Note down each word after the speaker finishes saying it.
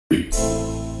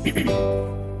We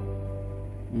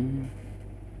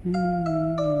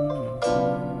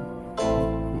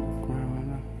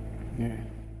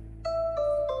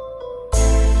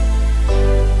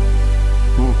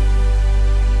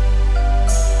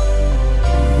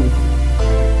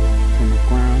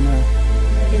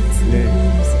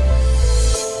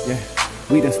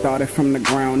done started from the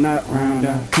ground up,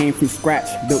 came from scratch,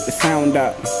 built the sound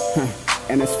up.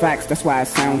 And it's facts, that's why it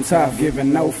sounds tough.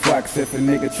 Giving no fucks if a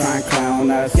nigga try and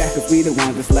clown us. Yeah, cause we the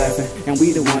ones that's lesson, and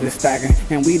we the ones that's stacking,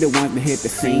 and we the ones that hit the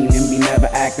scene and be never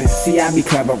acting. See, I be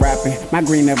clever rapping, my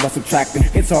green never subtracting.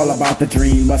 It's all about the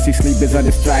dream, but see, sleep is a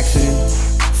distraction.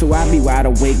 So I be wide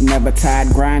awake, never tired,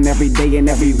 grind every day in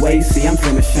every way. See, I'm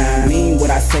finna shine. Mean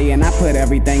what I say and I put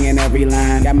everything in every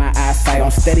line. Got my eyesight on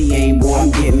steady aim, boy,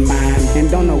 I'm getting mine. And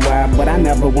don't know why, but I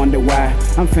never wonder why.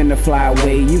 I'm finna fly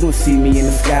away, you gon' see me in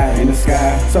the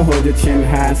sky, So hold your chin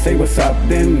high and say what's up,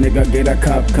 then nigga get a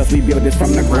cup. Cause we built this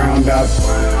from the ground up.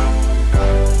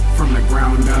 From the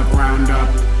ground up, ground up.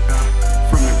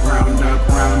 From the ground up,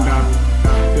 ground up.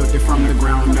 Built it from the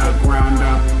ground up, ground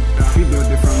up. We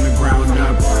built it from the ground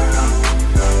up.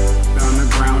 From the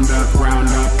ground up, ground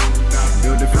up.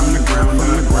 Built it from the ground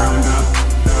up, ground up.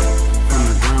 From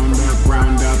the ground up,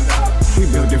 ground up. We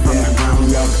built it from the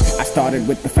ground up. I started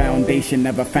with the foundation,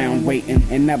 never found waiting,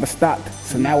 and never stopped.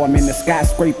 So now I'm in the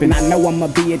skyscraping. I know I'ma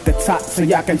be at the top, so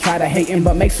y'all can try to hating,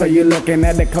 but make sure you're looking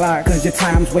at the clock, cause your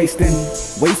time's wasting.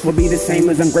 Waste will be the same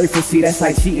as ungrateful. See, that's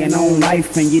like cheating on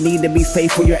life, and you need to be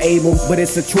faithful, you're able. But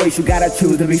it's a choice, you gotta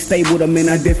choose to be stable. The men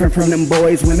are different from them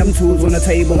boys when them tools on the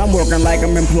table. I'm working like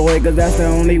I'm employed, cause that's the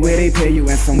only way they pay you.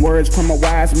 And some words from a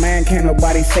wise man, can't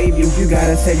nobody save you. You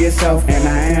gotta save yourself, and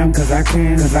I am, cause I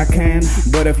can.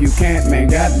 But if you can't, man,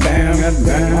 goddamn,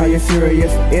 are you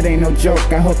serious? It ain't no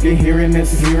joke, I hope you're hearing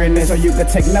this, so you could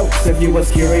take notes if you was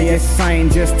curious. I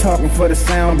ain't just talking for the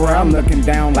sound, bro, I'm looking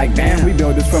down like damn, we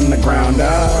built this from the ground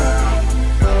up.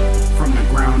 From the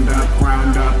ground up,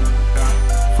 ground up.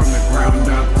 From the ground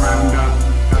up, ground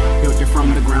up. Built it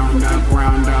from the ground up,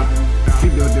 ground up. We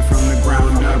built it from the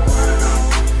ground up.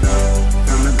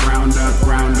 From the ground up,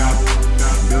 ground up.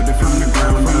 Built it from the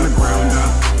ground up, ground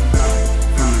up.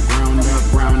 From the ground up,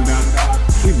 ground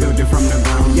up. We built it from the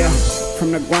ground up. Yeah,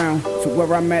 from the ground to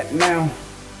where I'm at now.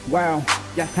 Wow,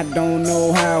 yeah, I don't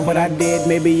know how, but I did.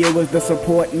 Maybe it was the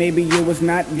support, maybe it was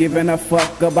not giving a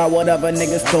fuck about whatever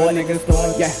niggas thought,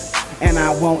 yeah. And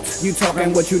I won't. You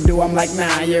talking what you do, I'm like,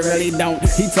 nah, you really don't.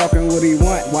 He talking what he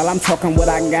want, while I'm talking what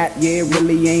I got. Yeah, it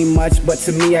really ain't much, but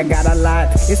to me I got a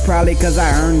lot. It's probably cause I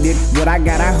earned it. What I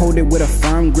got, I hold it with a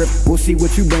firm grip. We'll see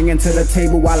what you bringing to the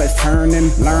table while it's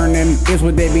turning. Learning is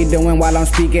what they be doing while I'm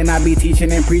speaking. I be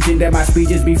teaching and preaching that my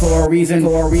speeches be for a reason.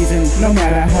 No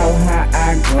matter how high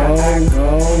I go,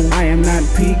 I am not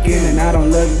peeking and I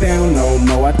don't look down no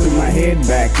more. I threw my head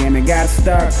back and it got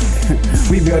stuck.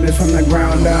 We built this from the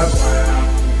ground up.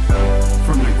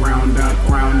 From the ground up,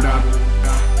 ground up.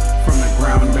 From the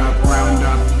ground up, ground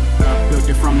up. Built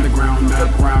it from the ground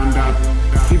up, ground up.